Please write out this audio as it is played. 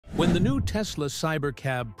When the new Tesla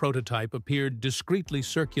Cybercab prototype appeared discreetly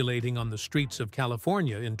circulating on the streets of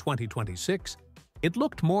California in 2026, it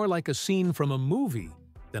looked more like a scene from a movie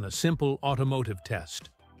than a simple automotive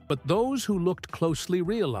test. But those who looked closely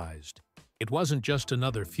realized it wasn't just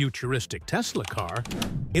another futuristic Tesla car.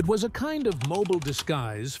 It was a kind of mobile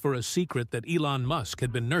disguise for a secret that Elon Musk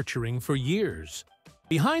had been nurturing for years.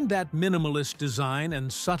 Behind that minimalist design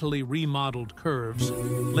and subtly remodeled curves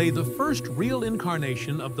lay the first real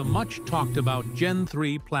incarnation of the much-talked-about Gen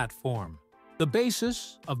 3 platform, the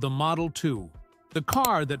basis of the Model 2, the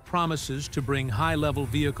car that promises to bring high-level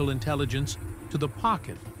vehicle intelligence to the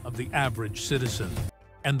pocket of the average citizen.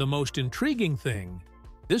 And the most intriguing thing,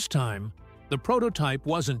 this time, the prototype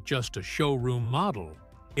wasn't just a showroom model.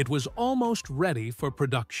 It was almost ready for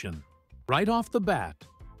production. Right off the bat,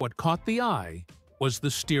 what caught the eye was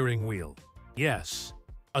the steering wheel. Yes,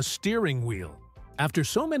 a steering wheel. After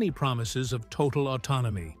so many promises of total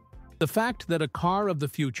autonomy, the fact that a car of the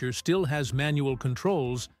future still has manual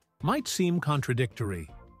controls might seem contradictory.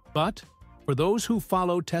 But for those who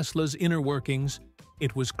follow Tesla's inner workings,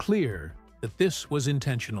 it was clear that this was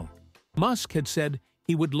intentional. Musk had said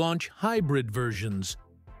he would launch hybrid versions,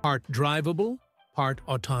 part drivable, part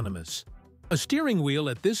autonomous. A steering wheel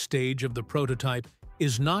at this stage of the prototype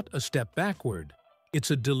is not a step backward. It's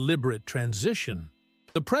a deliberate transition.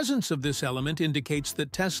 The presence of this element indicates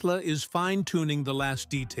that Tesla is fine-tuning the last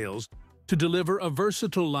details to deliver a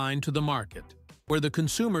versatile line to the market, where the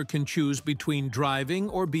consumer can choose between driving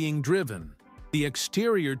or being driven. The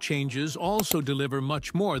exterior changes also deliver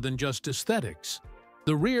much more than just aesthetics.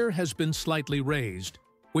 The rear has been slightly raised,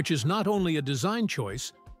 which is not only a design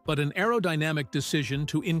choice, but an aerodynamic decision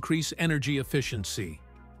to increase energy efficiency.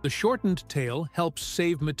 The shortened tail helps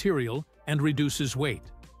save material and reduces weight,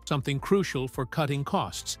 something crucial for cutting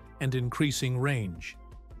costs and increasing range.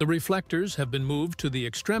 The reflectors have been moved to the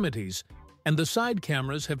extremities, and the side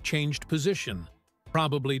cameras have changed position,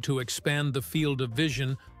 probably to expand the field of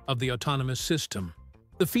vision of the autonomous system.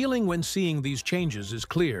 The feeling when seeing these changes is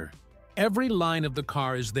clear. Every line of the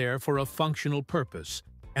car is there for a functional purpose,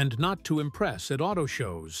 and not to impress at auto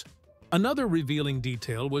shows. Another revealing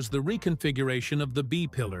detail was the reconfiguration of the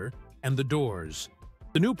B-pillar and the doors.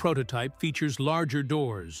 The new prototype features larger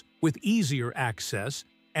doors, with easier access,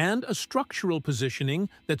 and a structural positioning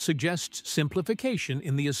that suggests simplification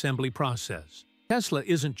in the assembly process. Tesla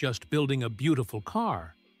isn't just building a beautiful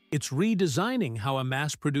car. It's redesigning how a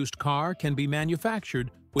mass-produced car can be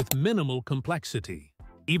manufactured with minimal complexity.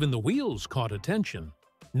 Even the wheels caught attention.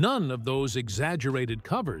 None of those exaggerated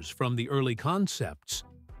covers from the early concepts.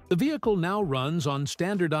 The vehicle now runs on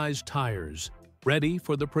standardized tires, ready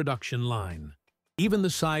for the production line. Even the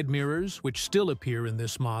side mirrors, which still appear in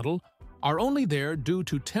this model, are only there due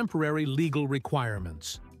to temporary legal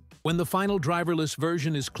requirements. When the final driverless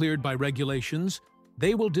version is cleared by regulations,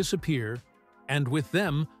 they will disappear, and with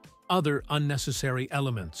them, other unnecessary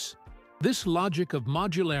elements. This logic of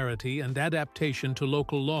modularity and adaptation to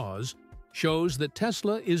local laws shows that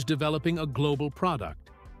Tesla is developing a global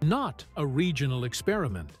product, not a regional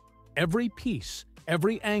experiment. Every piece,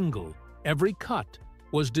 every angle, every cut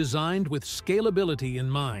was designed with scalability in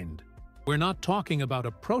mind. We're not talking about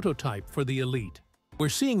a prototype for the elite. We're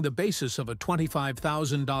seeing the basis of a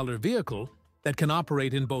 $25,000 vehicle that can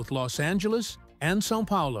operate in both Los Angeles and São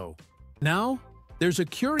Paulo. Now, there's a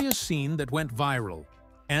curious scene that went viral,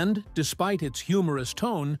 and, despite its humorous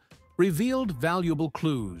tone, revealed valuable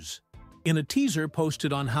clues. In a teaser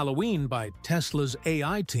posted on Halloween by Tesla's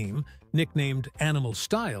AI team, nicknamed Animal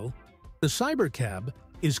Style, the Cybercab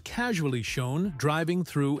is casually shown driving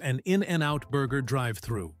through an In-N-Out burger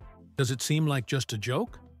drive-thru. Does it seem like just a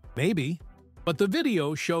joke? Maybe. But the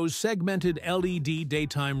video shows segmented LED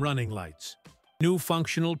daytime running lights, new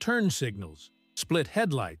functional turn signals, split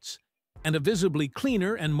headlights, and a visibly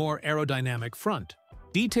cleaner and more aerodynamic front.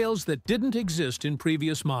 Details that didn't exist in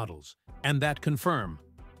previous models, and that confirm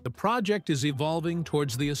the project is evolving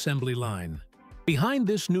towards the assembly line. Behind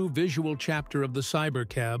this new visual chapter of the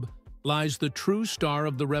Cybercab lies the true star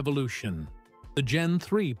of the revolution, the Gen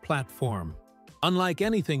 3 platform. Unlike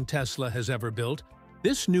anything Tesla has ever built,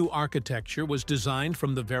 this new architecture was designed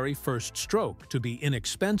from the very first stroke to be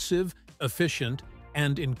inexpensive, efficient,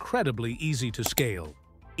 and incredibly easy to scale.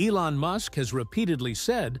 Elon Musk has repeatedly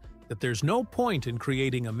said that there's no point in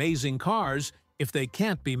creating amazing cars if they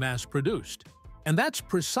can't be mass-produced. And that's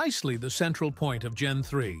precisely the central point of Gen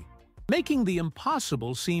 3, making the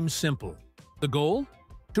impossible seem simple. The goal?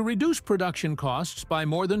 To reduce production costs by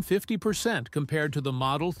more than 50% compared to the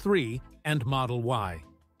Model 3 and Model Y.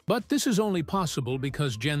 But this is only possible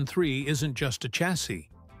because Gen 3 isn't just a chassis.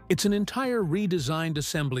 It's an entire redesigned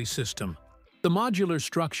assembly system. The modular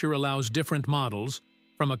structure allows different models,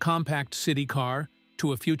 from a compact city car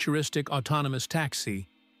to a futuristic autonomous taxi,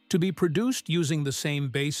 to be produced using the same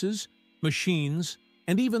bases, machines,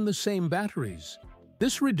 and even the same batteries.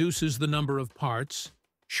 This reduces the number of parts,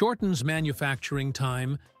 shortens manufacturing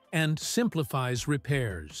time, and simplifies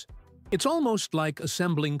repairs. It's almost like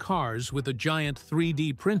assembling cars with a giant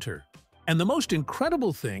 3D printer. And the most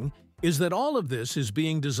incredible thing is that all of this is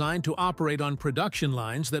being designed to operate on production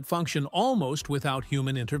lines that function almost without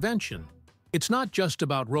human intervention. It's not just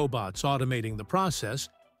about robots automating the process,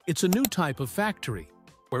 it's a new type of factory,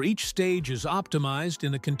 where each stage is optimized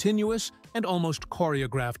in a continuous and almost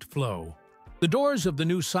choreographed flow. The doors of the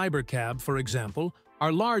new Cybercab, for example,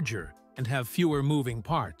 are larger and have fewer moving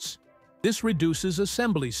parts. This reduces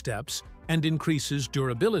assembly steps and increases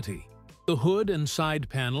durability. The hood and side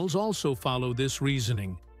panels also follow this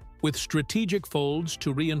reasoning, with strategic folds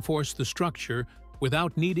to reinforce the structure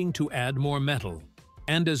without needing to add more metal.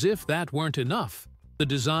 And as if that weren't enough, the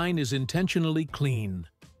design is intentionally clean,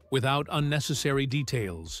 without unnecessary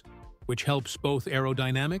details, which helps both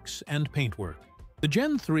aerodynamics and paintwork. The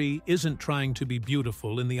Gen 3 isn't trying to be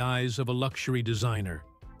beautiful in the eyes of a luxury designer.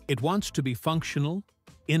 It wants to be functional,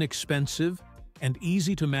 inexpensive, and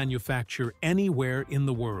easy to manufacture anywhere in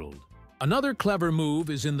the world. Another clever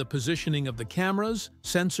move is in the positioning of the cameras,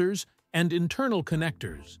 sensors, and internal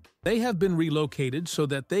connectors. They have been relocated so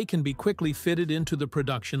that they can be quickly fitted into the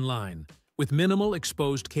production line, with minimal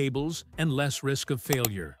exposed cables and less risk of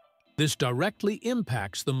failure. This directly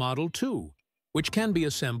impacts the Model 2, which can be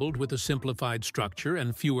assembled with a simplified structure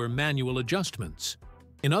and fewer manual adjustments.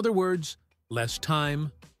 In other words, less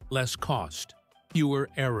time, less cost, fewer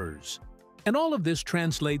errors. And all of this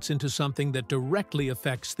translates into something that directly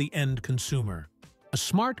affects the end consumer. A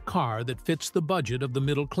smart car that fits the budget of the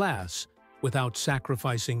middle class without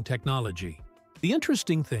sacrificing technology. The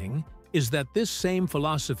interesting thing is that this same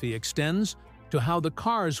philosophy extends to how the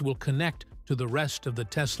cars will connect to the rest of the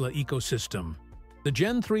Tesla ecosystem. The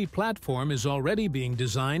Gen 3 platform is already being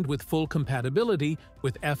designed with full compatibility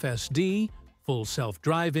with FSD, full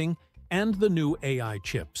self-driving, and the new AI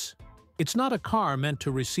chips. It's not a car meant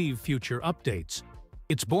to receive future updates.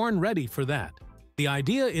 It's born ready for that. The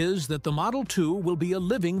idea is that the Model 2 will be a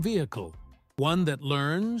living vehicle, one that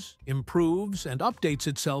learns, improves, and updates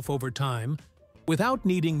itself over time without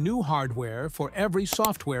needing new hardware for every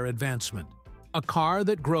software advancement. A car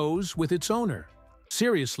that grows with its owner.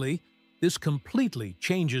 Seriously, this completely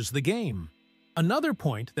changes the game. Another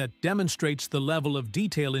point that demonstrates the level of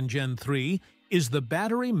detail in Gen 3 is the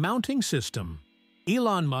battery mounting system.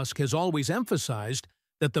 Elon Musk has always emphasized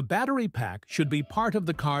that the battery pack should be part of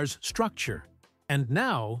the car's structure. And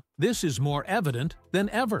now, this is more evident than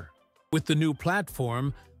ever. With the new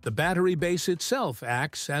platform, the battery base itself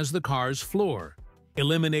acts as the car's floor,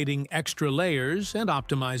 eliminating extra layers and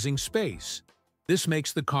optimizing space. This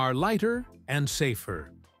makes the car lighter and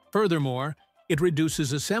safer. Furthermore, it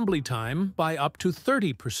reduces assembly time by up to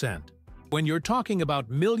 30%. When you're talking about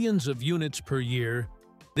millions of units per year,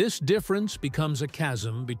 this difference becomes a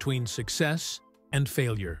chasm between success and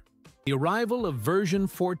failure. The arrival of version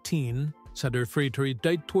 14, of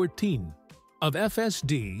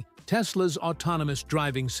FSD, Tesla's autonomous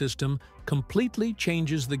driving system, completely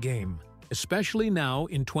changes the game, especially now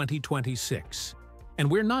in 2026. And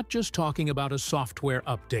we're not just talking about a software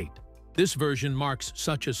update. This version marks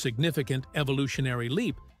such a significant evolutionary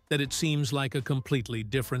leap that it seems like a completely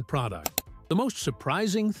different product. The most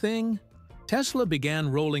surprising thing? Tesla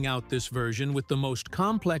began rolling out this version with the most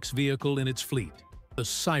complex vehicle in its fleet, the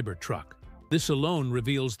Cybertruck. This alone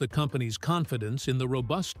reveals the company's confidence in the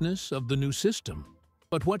robustness of the new system.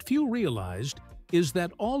 But what few realized is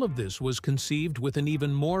that all of this was conceived with an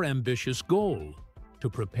even more ambitious goal: to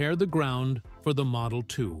prepare the ground for the Model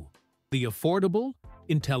 2, the affordable,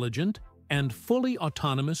 intelligent, and fully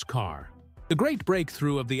autonomous car. The great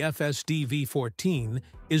breakthrough of the FSD V14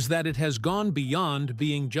 is that it has gone beyond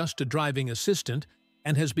being just a driving assistant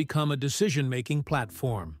and has become a decision-making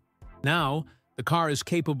platform. Now, the car is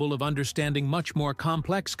capable of understanding much more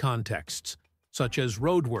complex contexts, such as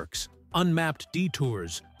roadworks, unmapped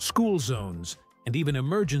detours, school zones, and even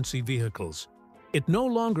emergency vehicles. It no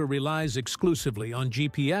longer relies exclusively on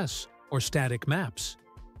GPS or static maps.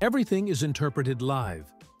 Everything is interpreted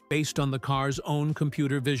live, based on the car's own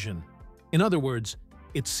computer vision. In other words,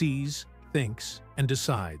 it sees, thinks, and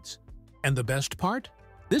decides. And the best part?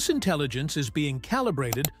 This intelligence is being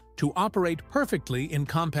calibrated to operate perfectly in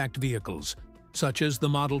compact vehicles, such as the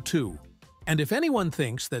Model 2. And if anyone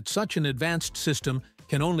thinks that such an advanced system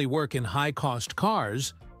can only work in high-cost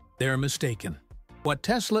cars, they're mistaken. What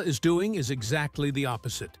Tesla is doing is exactly the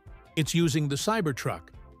opposite. It's using the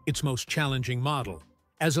Cybertruck, its most challenging model,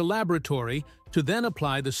 as a laboratory to then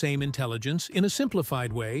apply the same intelligence in a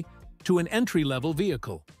simplified way to an entry-level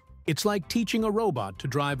vehicle. It's like teaching a robot to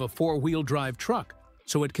drive a four-wheel drive truck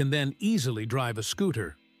so it can then easily drive a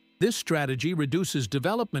scooter. This strategy reduces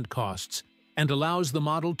development costs and allows the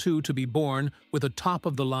Model 2 to be born with a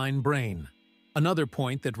top-of-the-line brain. Another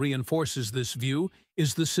point that reinforces this view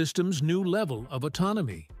is the system's new level of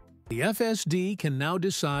autonomy. The FSD can now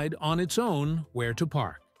decide on its own where to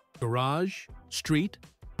park: garage, street,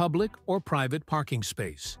 public, or private parking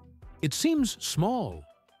space. It seems small,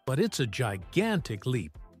 but it's a gigantic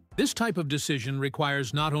leap. This type of decision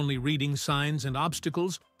requires not only reading signs and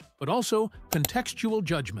obstacles, but also contextual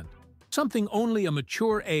judgment, something only a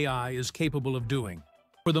mature AI is capable of doing.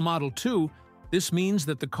 For the Model 2, this means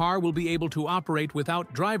that the car will be able to operate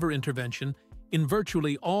without driver intervention in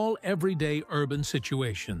virtually all everyday urban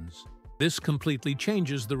situations. This completely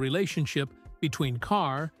changes the relationship between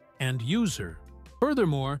car and user.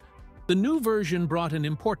 Furthermore, the new version brought an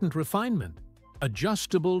important refinement: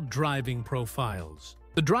 adjustable driving profiles.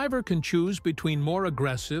 The driver can choose between more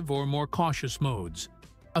aggressive or more cautious modes,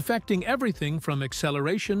 affecting everything from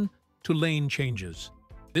acceleration to lane changes.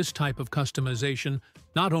 This type of customization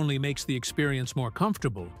not only makes the experience more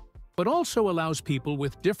comfortable, but also allows people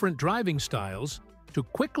with different driving styles to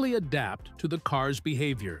quickly adapt to the car's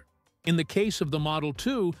behavior. In the case of the Model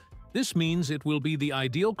 2, this means it will be the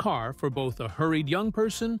ideal car for both a hurried young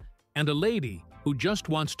person and a lady who just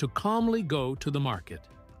wants to calmly go to the market.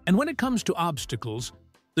 And when it comes to obstacles,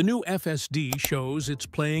 the new FSD shows it's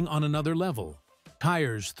playing on another level.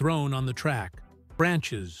 Tires thrown on the track,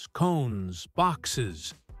 branches, cones,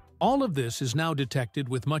 boxes. All of this is now detected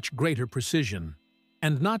with much greater precision,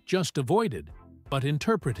 and not just avoided, but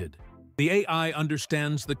interpreted. The AI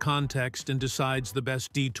understands the context and decides the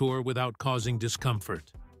best detour without causing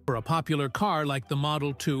discomfort. For a popular car like the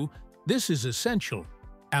Model 2, this is essential.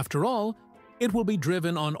 After all, it will be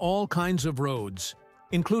driven on all kinds of roads,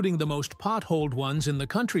 including the most potholed ones in the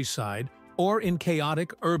countryside or in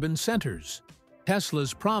chaotic urban centers.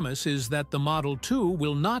 Tesla's promise is that the Model 2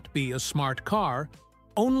 will not be a smart car,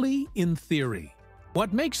 only in theory.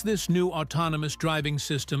 What makes this new autonomous driving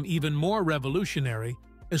system even more revolutionary,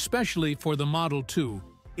 especially for the Model 2,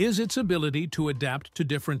 is its ability to adapt to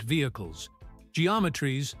different vehicles,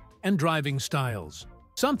 geometries, and driving styles,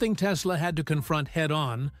 something Tesla had to confront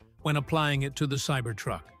head-on when applying it to the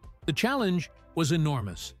Cybertruck. The challenge was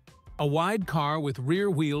enormous: a wide car with rear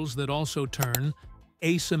wheels that also turn,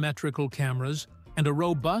 asymmetrical cameras, and a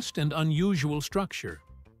robust and unusual structure.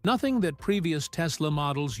 Nothing that previous Tesla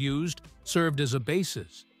models used served as a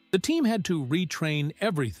basis. The team had to retrain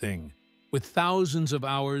everything, with thousands of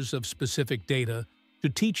hours of specific data, to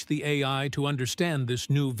teach the AI to understand this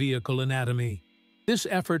new vehicle anatomy. This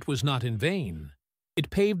effort was not in vain. It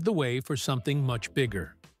paved the way for something much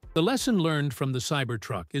bigger. The lesson learned from the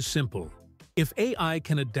Cybertruck is simple. If AI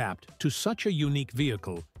can adapt to such a unique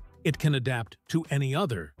vehicle, it can adapt to any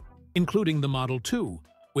other, including the Model 2,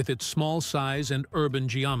 with its small size and urban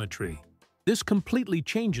geometry. This completely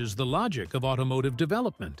changes the logic of automotive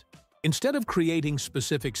development. Instead of creating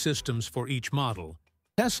specific systems for each model,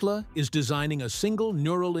 Tesla is designing a single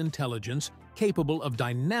neural intelligence capable of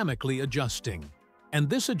dynamically adjusting. And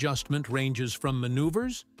this adjustment ranges from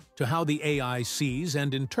maneuvers to how the AI sees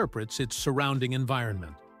and interprets its surrounding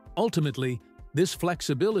environment. Ultimately, this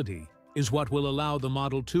flexibility is what will allow the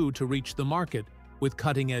Model 2 to reach the market with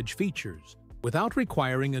cutting-edge features, without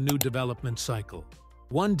requiring a new development cycle.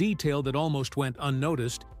 One detail that almost went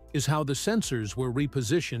unnoticed is how the sensors were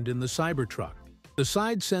repositioned in the Cybertruck. The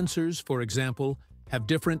side sensors, for example, have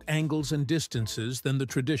different angles and distances than the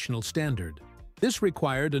traditional standard. This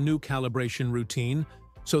required a new calibration routine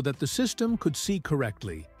so that the system could see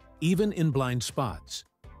correctly, even in blind spots.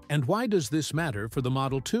 And why does this matter for the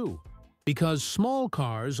Model 2? Because small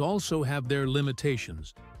cars also have their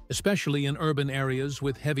limitations, especially in urban areas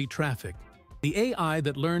with heavy traffic. The AI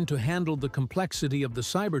that learned to handle the complexity of the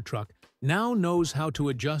Cybertruck now knows how to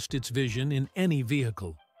adjust its vision in any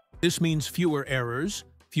vehicle. This means fewer errors,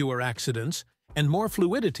 fewer accidents, and more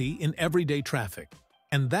fluidity in everyday traffic.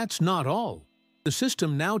 And that's not all. The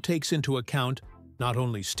system now takes into account not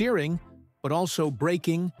only steering, but also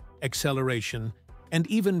braking, acceleration, and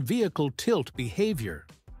even vehicle tilt behavior.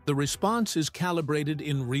 The response is calibrated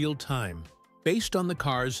in real time, based on the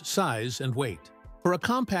car's size and weight. For a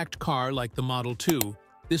compact car like the Model 2,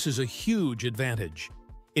 this is a huge advantage.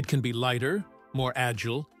 It can be lighter, more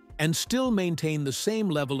agile, and still maintain the same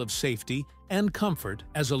level of safety and comfort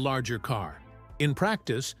as a larger car. In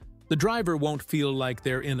practice, the driver won't feel like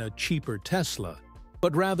they're in a cheaper Tesla,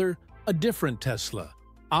 but rather a different Tesla,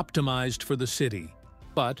 optimized for the city.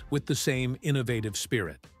 but with the same innovative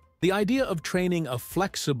spirit. The idea of training a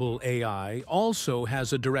flexible AI also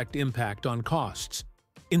has a direct impact on costs.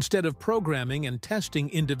 Instead of programming and testing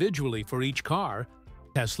individually for each car,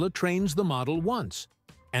 Tesla trains the model once,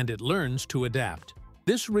 and it learns to adapt.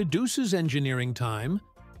 This reduces engineering time,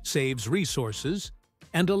 saves resources,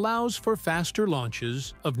 and allows for faster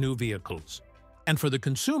launches of new vehicles. And for the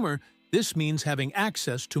consumer, this means having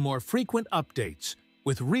access to more frequent updates,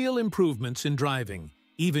 with real improvements in driving,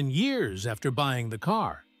 even years after buying the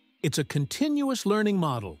car. It's a continuous learning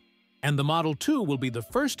model, and the Model 2 will be the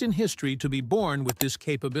first in history to be born with this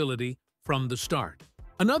capability from the start.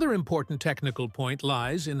 Another important technical point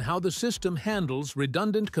lies in how the system handles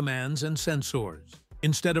redundant commands and sensors.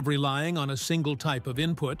 Instead of relying on a single type of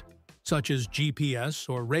input, such as GPS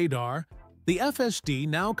or radar, the FSD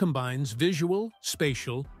now combines visual,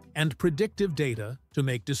 spatial, and predictive data to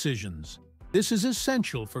make decisions. This is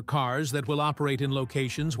essential for cars that will operate in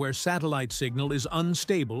locations where satellite signal is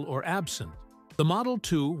unstable or absent. The Model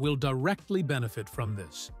 2 will directly benefit from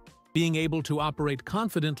this, being able to operate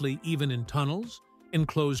confidently even in tunnels,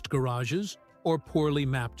 enclosed garages, or poorly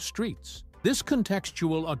mapped streets. This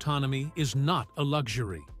contextual autonomy is not a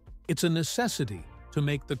luxury. It's a necessity to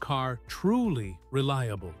make the car truly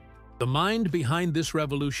reliable. The mind behind this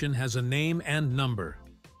revolution has a name and number: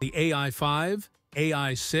 the AI5,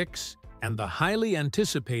 AI6, and the highly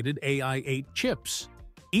anticipated AI8 chips.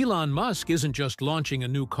 Elon Musk isn't just launching a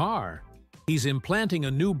new car, he's implanting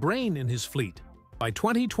a new brain in his fleet. By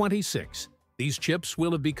 2026, these chips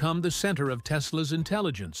will have become the center of Tesla's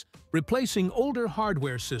intelligence, replacing older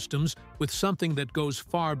hardware systems with something that goes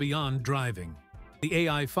far beyond driving. The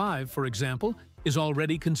AI5, for example, is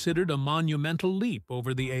already considered a monumental leap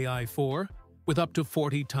over the AI4, with up to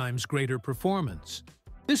 40 times greater performance.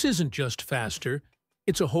 This isn't just faster,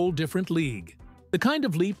 it's a whole different league. The kind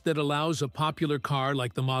of leap that allows a popular car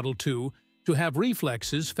like the Model 2 to have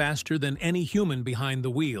reflexes faster than any human behind the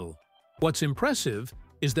wheel. What's impressive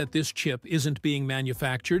is that this chip isn't being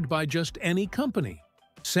manufactured by just any company.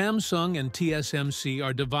 Samsung and TSMC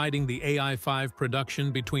are dividing the AI5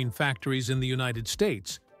 production between factories in the United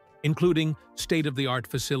States, including state-of-the-art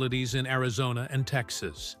facilities in Arizona and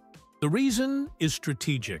Texas. The reason is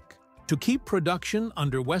strategic: to keep production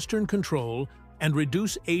under Western control and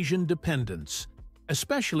reduce Asian dependence,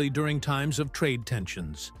 especially during times of trade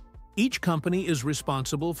tensions. Each company is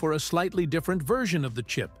responsible for a slightly different version of the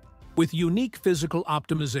chip, with unique physical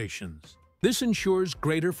optimizations. This ensures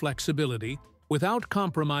greater flexibility without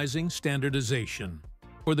compromising standardization.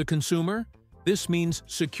 For the consumer, this means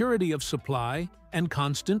security of supply and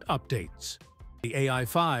constant updates. The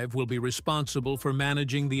AI5 will be responsible for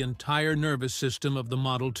managing the entire nervous system of the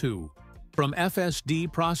Model 2, from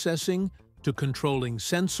FSD processing to controlling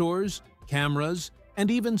sensors, cameras, and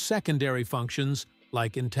even secondary functions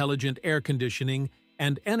like intelligent air conditioning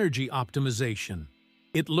and energy optimization.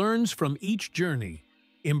 It learns from each journey,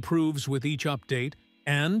 improves with each update,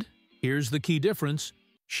 and, here's the key difference,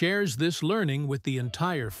 shares this learning with the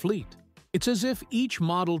entire fleet. It's as if each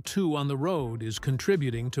Model 2 on the road is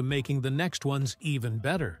contributing to making the next ones even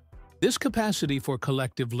better. This capacity for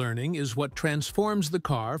collective learning is what transforms the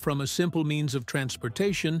car from a simple means of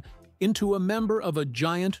transportation into a member of a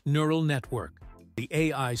giant neural network. The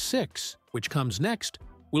AI6, which comes next,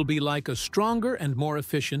 will be like a stronger and more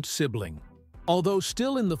efficient sibling. Although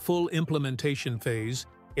still in the full implementation phase,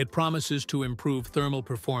 it promises to improve thermal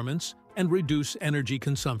performance and reduce energy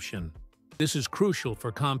consumption. This is crucial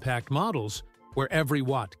for compact models, where every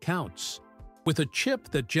watt counts. With a chip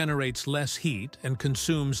that generates less heat and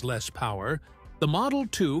consumes less power, the Model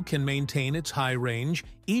 2 can maintain its high range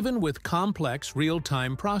even with complex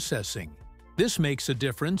real-time processing. This makes a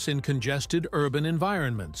difference in congested urban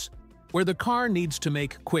environments, where the car needs to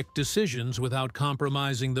make quick decisions without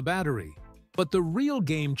compromising the battery. But the real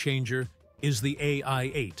game changer is the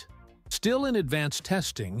AI8. Still in advanced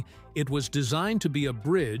testing, it was designed to be a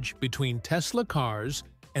bridge between Tesla cars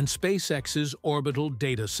and SpaceX's orbital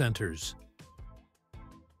data centers.